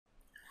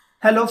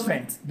Hello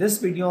friends, this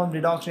video on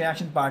Redox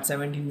reaction part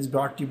 17 is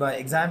brought to you by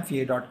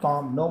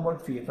examfear.com. No more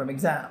fear from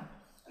exam.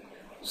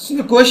 So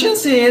the question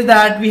says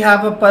that we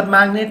have a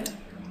permanganate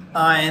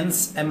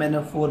ions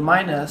MnO4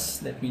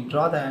 minus. Let me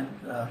draw that,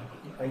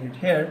 write it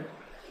here.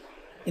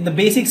 In the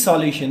basic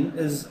solution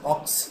is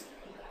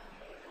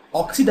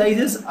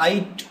oxidizes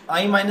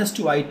I minus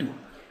to I2.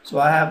 So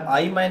I have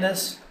I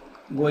minus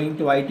going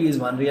to I2 is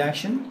one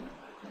reaction,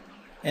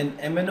 and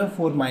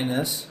MnO4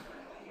 minus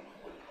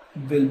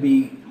will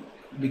be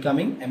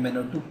becoming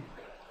MnO2.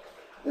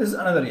 This is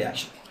another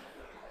reaction.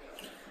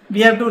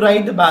 We have to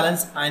write the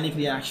balanced ionic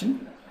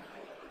reaction,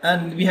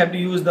 and we have to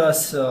use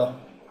this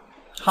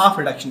half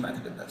reduction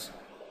method in this.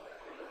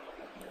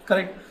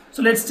 Correct?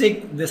 So let's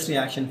take this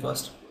reaction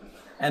first,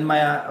 and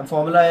my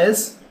formula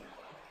is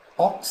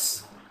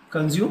ox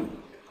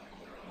consume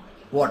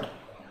water,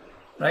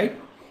 right?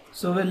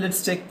 So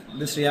let's take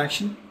this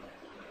reaction,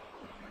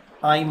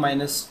 I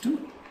minus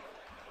to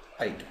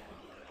I2.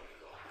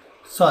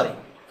 Sorry,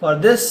 for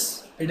this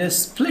it is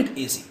split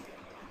AC.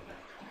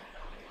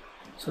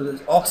 So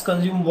this ox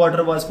consume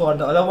water was for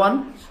the other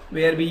one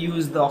where we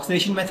use the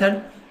oxidation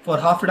method. For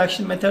half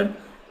reduction method,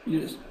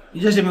 you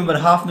just remember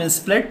half means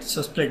split,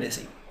 so split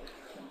AC.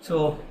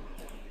 So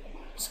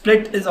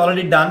split is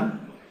already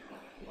done.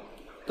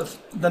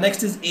 The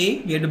next is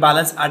A. We have to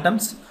balance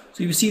atoms.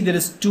 So you see there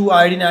is 2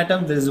 iodine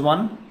atoms, there is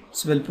 1,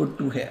 so we'll put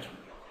 2 here.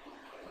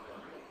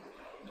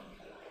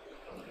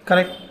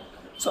 Correct?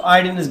 So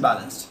iodine is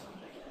balanced.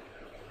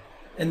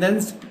 And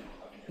then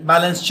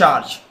balance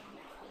charge.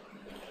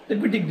 Let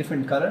me take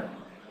different color.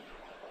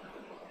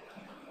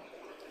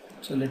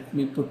 So let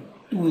me put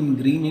 2 in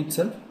green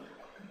itself.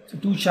 So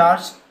 2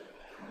 charge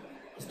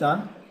is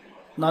done.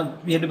 Now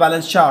we have to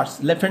balance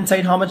charge. Left hand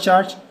side how much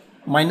charge?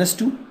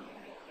 -2.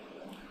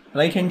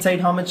 Right hand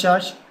side how much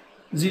charge?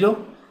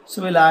 0.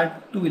 So we'll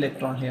add 2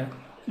 electron here.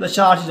 The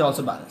charge is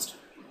also balanced.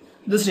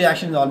 This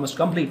reaction is almost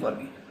complete for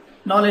me.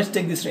 Now let's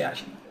take this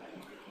reaction.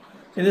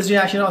 In this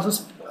reaction also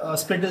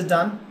split is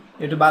done.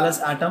 You have to balance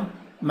atom.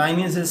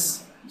 Manganese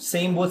is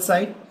same both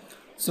sides.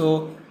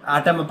 So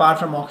atom apart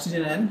from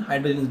oxygen and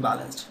hydrogen is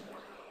balanced.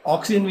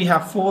 Oxygen we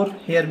have 4,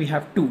 here we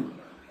have 2.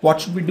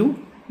 What should we do?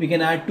 We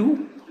can add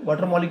 2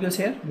 water molecules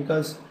here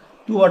because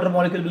 2 water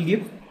molecules will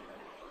give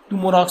 2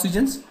 more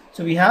oxygens.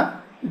 So we have,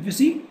 if you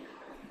see,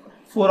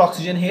 4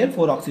 oxygen here,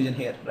 4 oxygen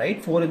here,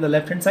 right? 4 in the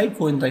left hand side,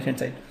 4 in the right hand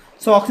side.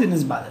 So oxygen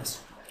is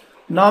balanced.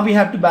 Now we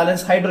have to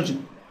balance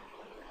hydrogen.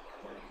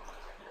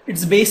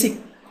 It's basic.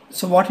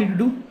 So what we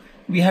do?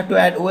 We have to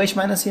add OH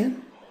minus here,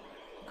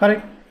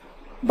 correct?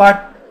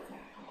 But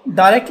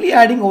directly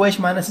adding OH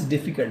minus is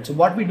difficult. So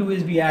what we do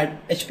is we add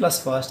H plus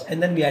first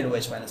and then we add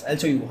OH minus. I'll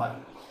show you how.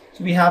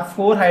 So we have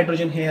 4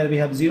 hydrogen here,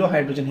 we have 0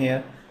 hydrogen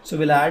here. So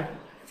we'll add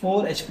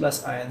 4 H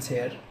plus ions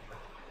here.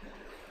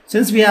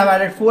 Since we have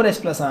added 4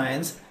 H plus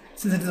ions,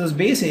 since it was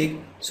basic,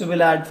 so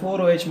we'll add 4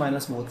 OH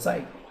minus both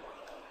sides.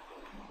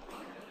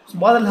 So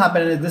what will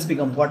happen is this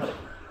becomes water.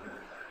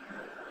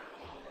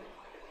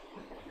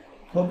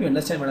 Hope you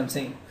understand what I'm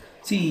saying.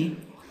 See,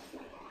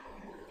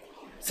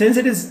 since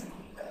it is,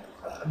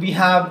 we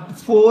have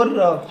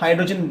 4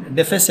 hydrogen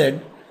deficit,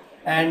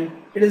 and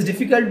it is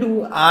difficult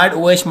to add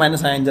OH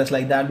minus ion just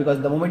like that, because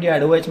the moment you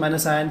add OH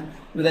minus ion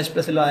with H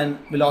plus ion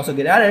will also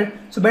get added.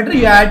 So better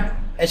you add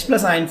H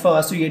plus ion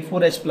first, so you get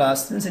 4H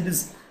plus. Since it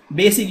is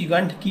basic, you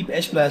can't keep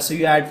H plus, so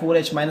you add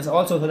 4H minus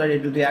also, so that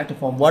it will react to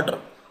form water.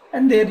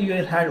 And there you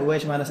had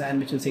OH minus ion,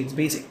 which will say it's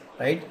basic,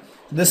 right?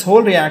 This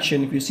whole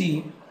reaction, if you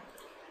see,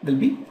 will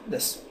be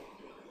this.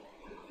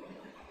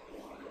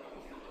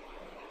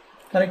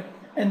 Correct?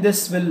 And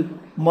this will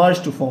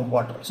merge to form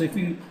water. So if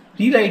you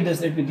rewrite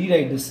this, let me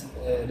rewrite this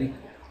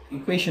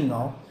equation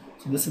now.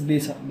 So this will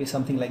be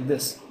something like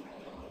this: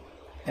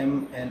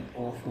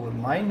 MnO4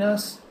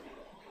 minus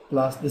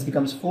plus this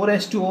becomes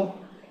 4H2O,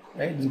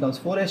 right? This becomes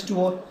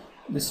 4H2O.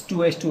 This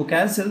 2H2O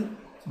cancel.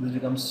 So this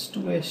becomes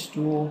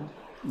 2H2O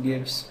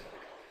gives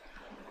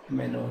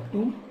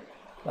MnO2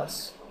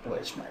 plus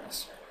OH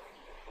minus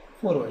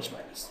 4OH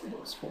minus. It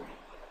was 4.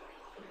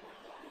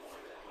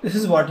 This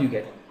is what you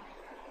get.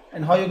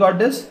 And how you got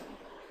this?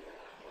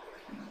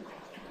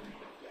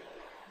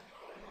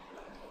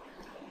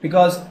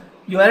 Because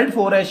you added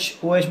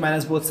 4H, OH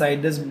minus both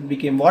sides, this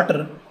became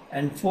water,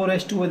 and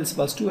 4H2O, this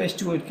plus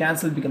 2H2O, it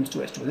cancels, becomes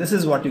 2H2O. This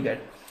is what you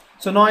get.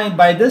 So now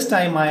by this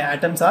time my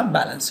atoms are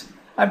balanced.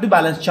 I have to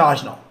balance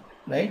charge now,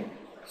 right?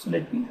 So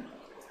let me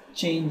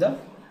change the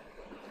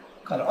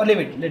color, or leave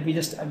it. Let me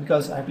just,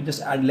 because I have to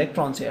just add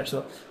electrons here.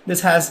 So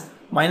this has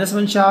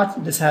 -1 charge,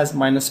 this has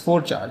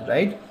 -4 charge,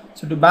 right?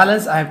 So to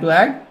balance, I have to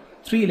add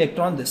 3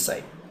 electrons this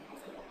side.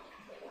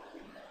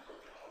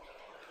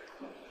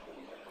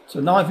 So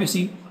now if you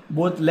see,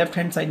 both left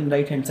hand side and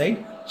right hand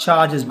side,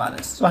 charge is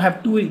balanced. So I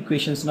have 2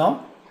 equations now.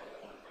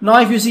 Now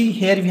if you see,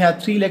 here we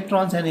have 3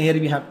 electrons and here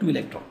we have 2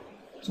 electrons.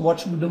 So what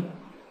should we do?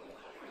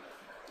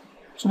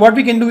 So what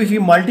we can do, if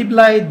you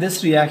multiply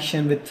this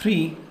reaction with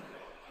 3,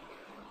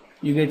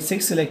 you get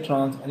 6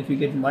 electrons, and if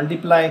you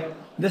multiply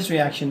this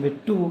reaction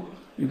with 2,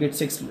 you get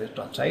 6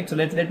 electrons, right? So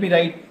let me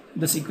write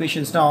this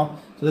equations now.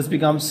 So this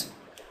becomes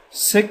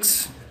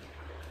 6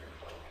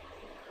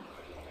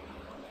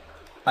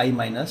 I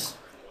minus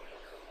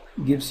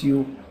gives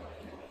you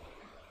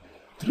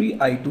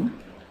 3I2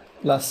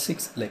 plus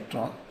 6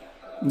 electron.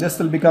 This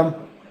will become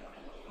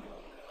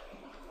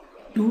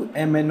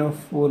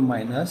 2MnO4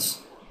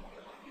 minus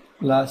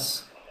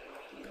plus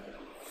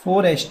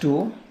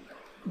 4H2O,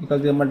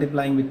 because we are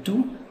multiplying with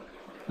 2,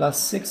 plus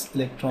 6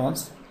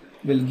 electrons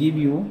will give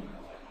you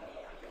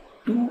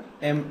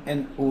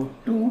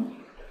 2MnO2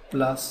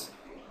 plus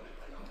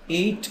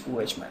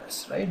 8OH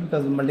minus, right?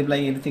 Because we're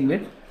multiplying everything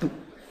with 2.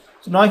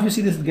 So now if you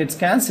see, this gets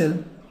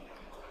cancelled,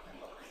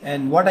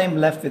 and what I'm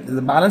left with is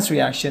a balanced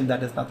reaction,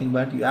 that is nothing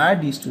but you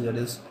add these two, that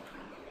is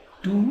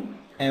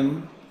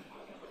 2MnO4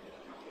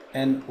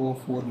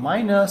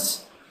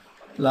 minus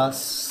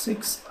plus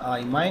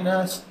 6I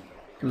minus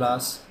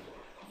plus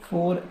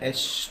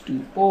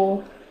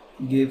 4H2O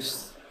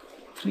gives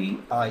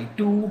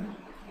 3I2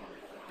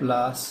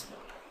 plus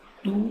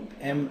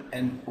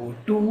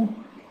 2MnO2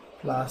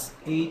 plus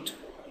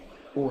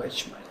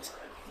 8OH minus.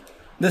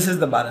 This is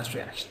the balanced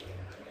reaction.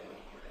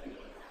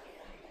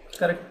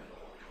 Correct.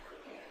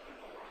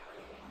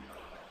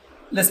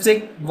 Let's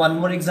take one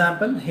more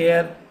example.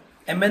 Here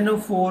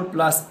MnO4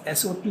 plus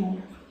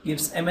SO2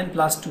 gives Mn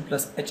plus 2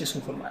 plus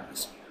HSO4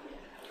 minus.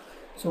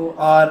 So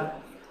our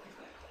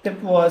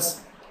tip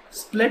was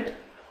split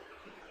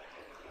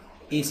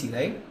AC,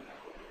 right?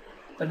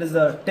 That is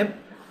the tip.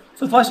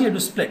 So first we have to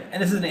split,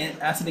 and this is an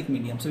acidic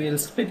medium, so we will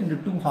split into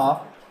two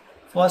half.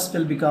 First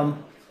will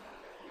become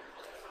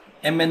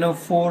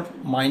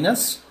MnO4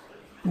 minus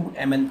 2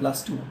 Mn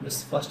plus 2.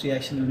 This first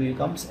reaction will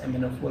becomes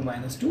MnO4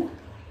 minus 2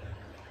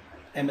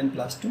 Mn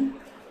plus 2,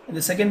 and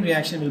the second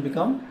reaction will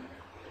become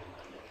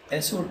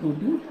SO2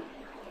 to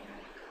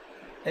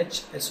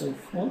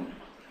HSO4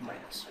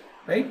 minus,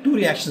 right? Two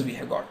reactions we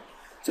have got.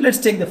 So let's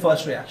take the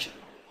first reaction.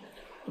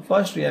 The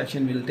first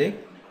reaction will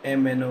take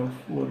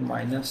MnO4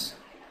 minus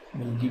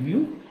will give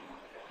you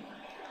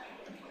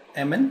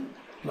Mn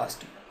plus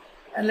 2,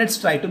 and let's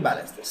try to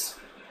balance this.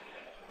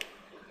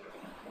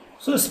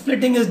 So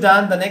splitting is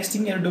done. The next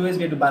thing you have to do is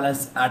we have to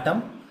balance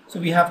atom. So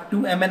we have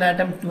 2 Mn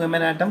atom, 2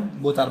 Mn atom,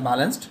 both are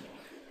balanced.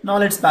 Now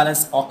let's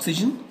balance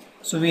oxygen.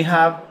 So we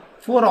have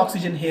 4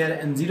 oxygen here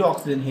and 0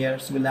 oxygen here,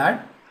 so we'll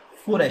add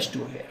 4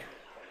 H2O here.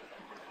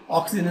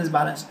 Oxygen is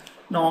balanced.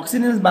 Now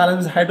oxygen is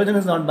balanced, hydrogen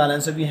is not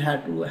balanced, so we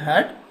had to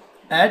add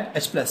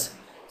H plus.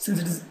 Since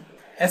it is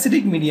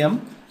acidic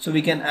medium, so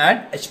we can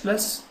add H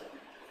plus.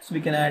 So we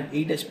can add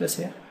 8 H plus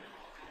here.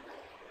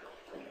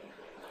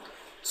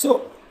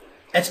 So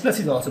H plus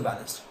is also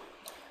balanced.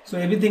 So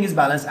everything is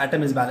balanced,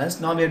 atom is balanced.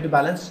 Now we have to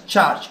balance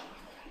charge.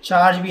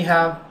 Charge, we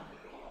have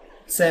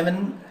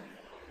 7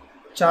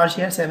 charge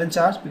here, 7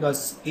 charge,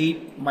 because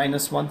 8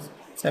 minus 1,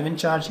 7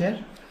 charge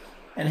here,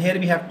 and here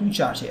we have 2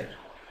 charge here,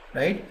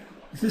 right?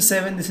 This is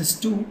 7, this is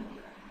 2.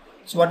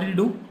 So what do you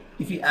do?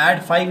 If we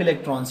add 5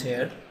 electrons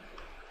here,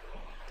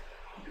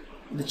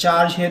 the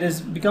charge here is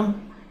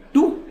become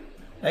 2,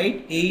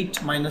 right?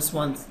 8 minus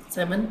 1,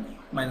 7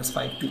 minus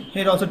 5, 2.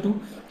 Here also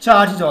 2.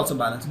 Charge is also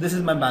balanced. This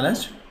is my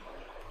balanced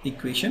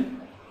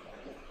equation.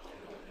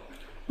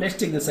 Let's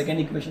take the second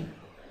equation.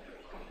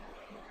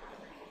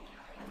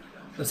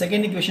 The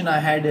second equation I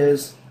had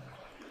is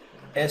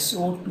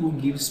SO2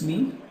 gives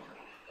me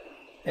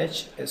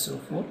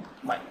HSO4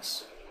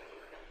 minus.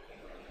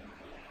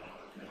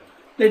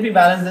 Let me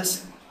balance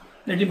this.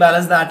 Let me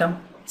balance the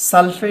atom.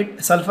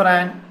 Sulfate, sulfur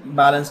ion,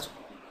 balanced,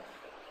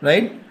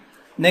 right?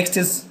 Next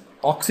is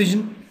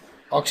oxygen.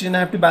 Oxygen I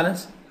have to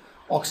balance.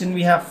 Oxygen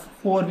we have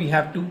 4, we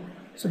have 2.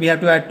 So we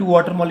have to add 2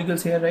 water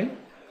molecules here, right?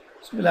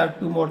 So we'll have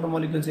 2 water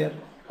molecules here.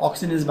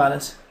 Oxygen is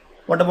balanced.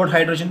 What about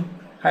hydrogen?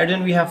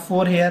 Hydrogen we have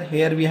 4 here,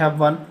 here we have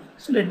 1.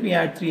 So let me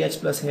add 3H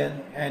plus here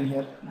and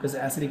here, because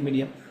acidic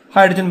medium.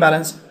 Hydrogen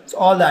balanced. So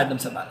all the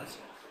atoms are balanced.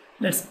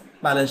 Let's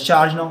balance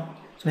charge now.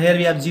 So here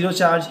we have 0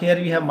 charge, here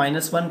we have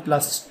minus 1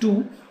 plus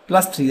 2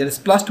 plus 3, that is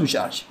plus 2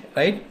 charge,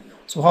 right?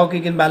 So how we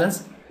can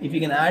balance? If we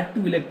can add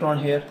 2 electron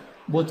here,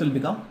 both will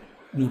become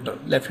neutral,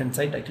 left hand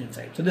side, right hand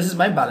side. So this is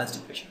my balanced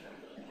equation.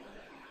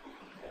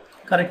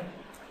 Correct.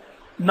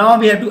 Now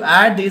we have to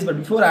add this, but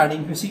before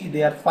adding, you see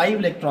there are 5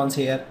 electrons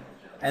here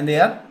and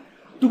there are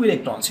 2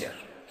 electrons here.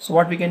 So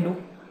what we can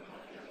do?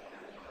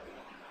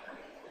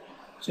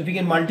 So if we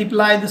can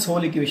multiply this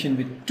whole equation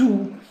with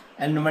 2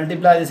 and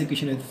multiply this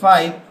equation with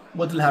 5,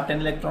 both will have 10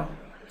 electron.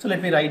 So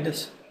let me write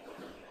this.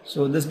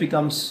 So this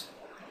becomes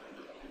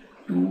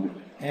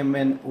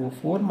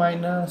 2MnO4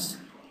 minus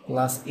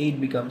plus 8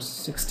 becomes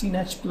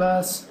 16H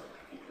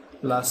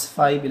plus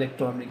 5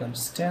 electron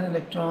becomes 10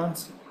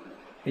 electrons.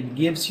 It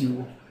gives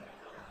you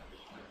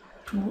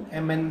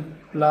 2Mn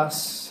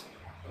plus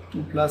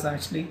 2 plus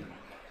actually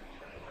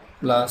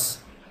plus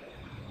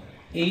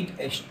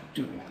 8H2.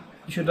 You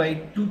should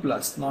write 2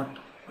 plus, not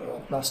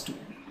plus 2.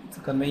 It's a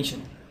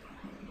convention,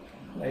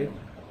 right?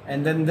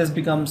 And then this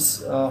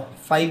becomes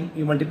 5,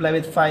 you multiply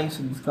with 5,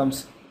 so this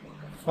becomes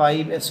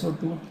 5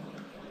 SO2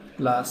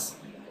 plus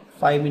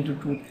 5 into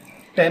 2,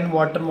 10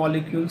 water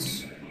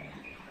molecules,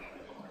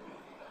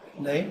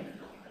 right?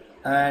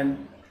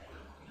 And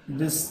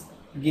this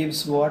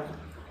gives what?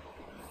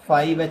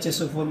 5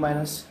 HSO4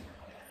 minus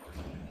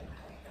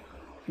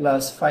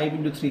plus 5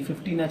 into 3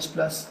 15H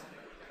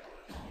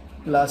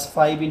plus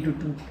 5 into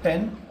 2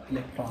 10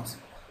 electrons.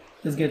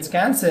 This gets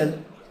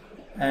cancelled,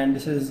 and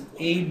this is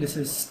 8, this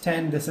is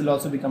 10, this will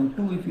also become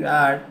 2 if you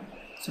add.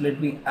 So let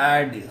me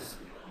add this,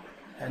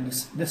 and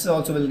this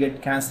also will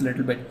get cancelled a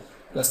little bit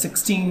because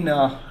 16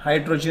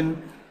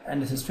 hydrogen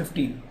and this is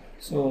 15.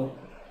 So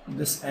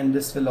this and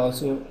this will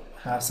also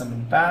have some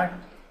impact,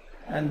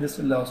 and this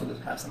will also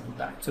have some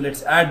impact. So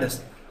let's add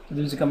this. So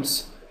this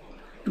becomes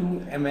 2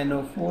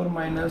 MnO4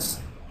 minus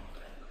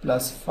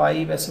plus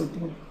 5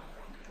 SO2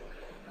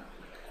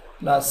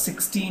 plus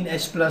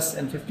 16H plus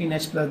and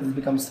 15H plus. This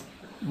becomes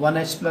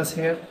 1H plus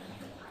here.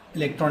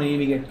 Electron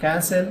we get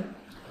cancelled.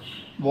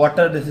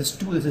 Water, this is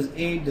 2, this is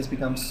 8, this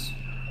becomes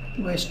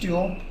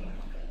 2H2O,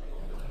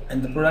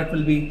 and the product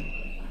will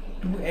be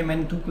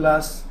 2Mn2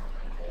 plus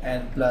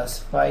and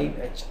plus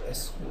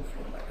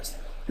 5HSO4 minus.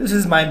 This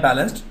is my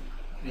balanced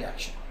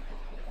reaction.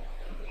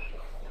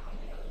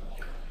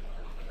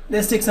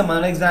 Let's take some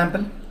other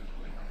example.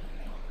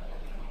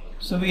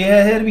 So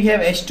here we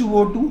have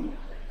H2O2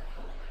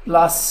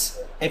 plus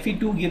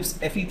Fe2 gives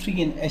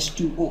Fe3 and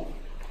H2O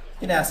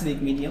in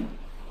acidic medium.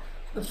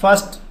 The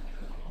first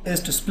is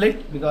to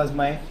split because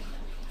my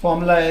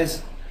formula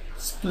is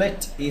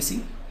split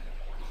AC.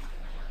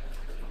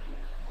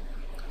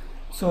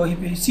 So if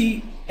you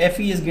see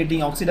Fe is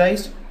getting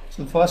oxidized,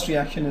 so first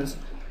reaction is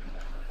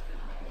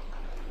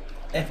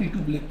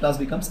Fe2 plus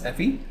becomes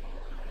Fe3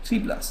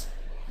 plus.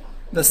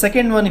 The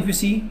second one, if you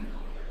see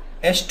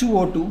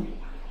H2O2,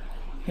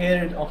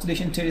 here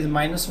oxidation state is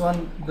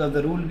 -1 because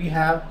the rule we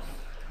have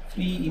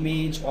free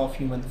image of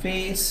human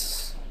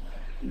face.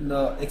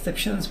 The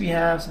exceptions we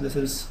have, so this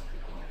is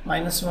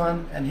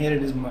 -1 and here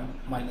it is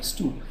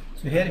 -2.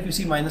 So here if you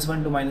see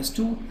 -1 to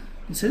 -2,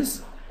 this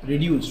is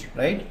reduced,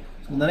 right?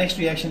 So the next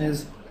reaction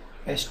is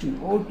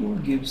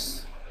H2O2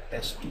 gives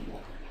H2O.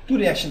 Two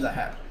reactions I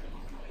have.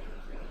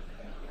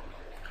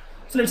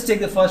 So let's take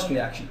the first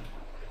reaction.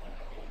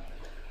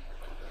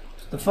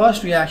 The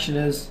first reaction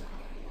is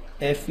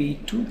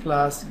Fe2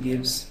 plus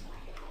gives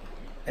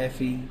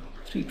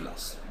Fe3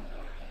 plus.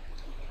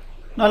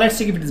 Now let's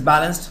check if it is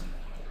balanced.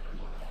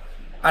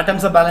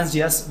 Atoms are balanced,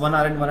 yes, 1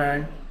 RN, 1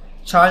 RN.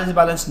 Charge is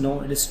balanced,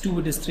 no, it is 2,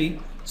 it is 3.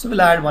 So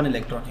we'll add 1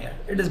 electron here.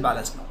 It is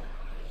balanced now.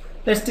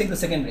 Let's take the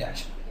second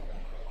reaction.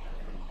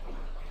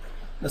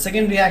 The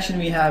second reaction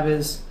we have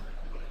is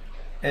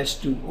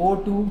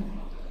H2O2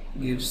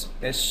 gives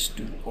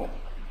H2O.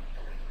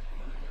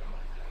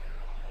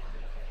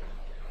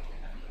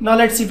 Now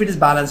let's see if it is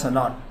balanced or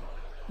not,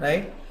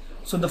 right?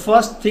 So the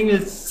first thing we'll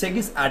check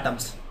is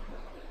atoms.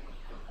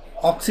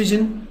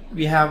 Oxygen,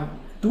 we have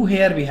 2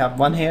 here, we have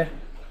 1 here.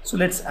 So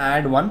let's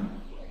add 1.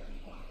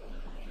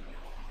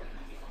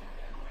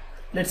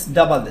 Let's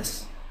double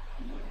this,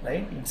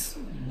 right? Let's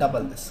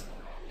double this.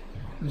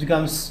 It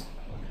becomes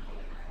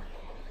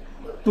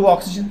 2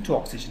 oxygen, 2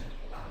 oxygen,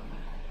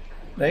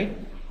 right?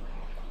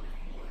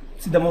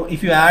 See,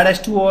 if you add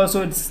H2O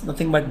also, it's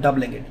nothing but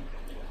doubling it.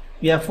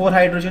 We have 4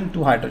 hydrogen,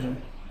 2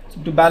 hydrogen.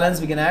 So to balance,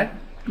 we can add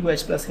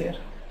 2H plus here.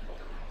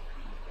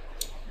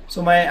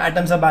 So my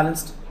atoms are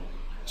balanced.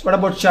 So what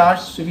about charge?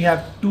 So we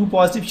have 2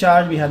 positive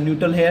charge, we have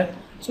neutral here.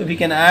 So we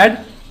can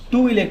add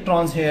 2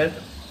 electrons here,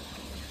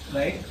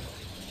 right?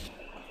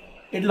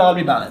 It will all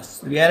be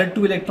balanced. So we added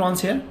 2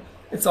 electrons here,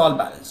 it's all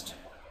balanced,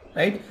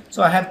 right?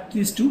 So I have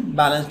these 2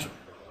 balanced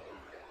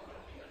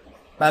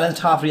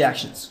half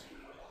reactions.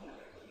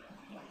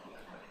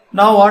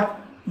 Now what?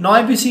 Now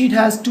if you see it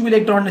has 2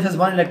 electrons, it has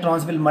 1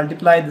 electrons, we'll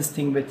multiply this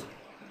thing with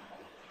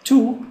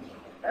 2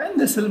 and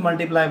this will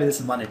multiply with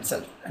this 1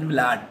 itself and we'll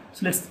add.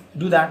 So let's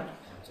do that.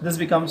 So this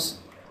becomes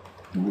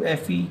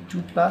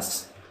 2Fe2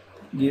 plus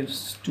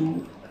gives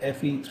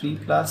 2Fe3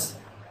 plus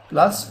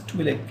plus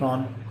 2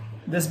 electron.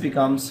 This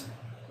becomes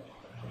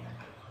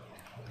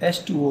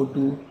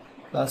H2O2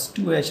 plus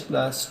 2H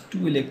plus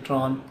 2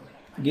 electron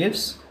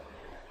gives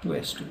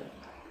 2H2O.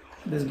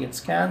 This gets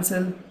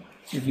cancelled.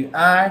 If you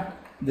add,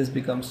 this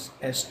becomes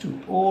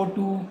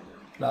H2O2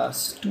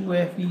 plus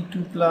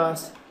 2Fe2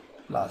 plus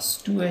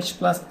 2H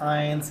plus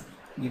ions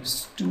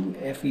gives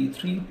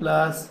 2Fe3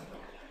 plus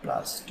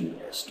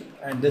 2H2,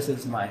 and this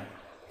is my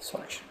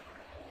solution,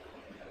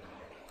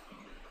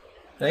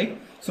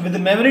 right? So with the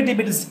memory tip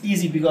it is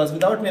easy, because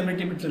without memory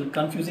tip it's a little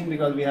confusing,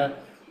 because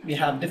we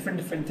have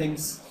different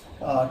things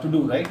to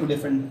do, right? To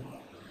different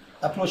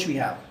approach we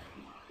have.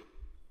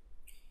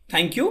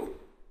 Thank you.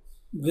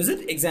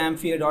 Visit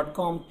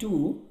examfear.com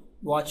to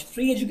watch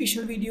free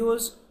educational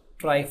videos,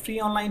 try free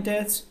online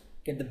tests,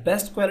 get the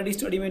best quality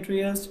study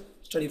materials,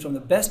 study from the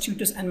best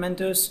tutors and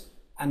mentors,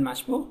 and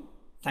much more.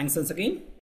 Thanks once again.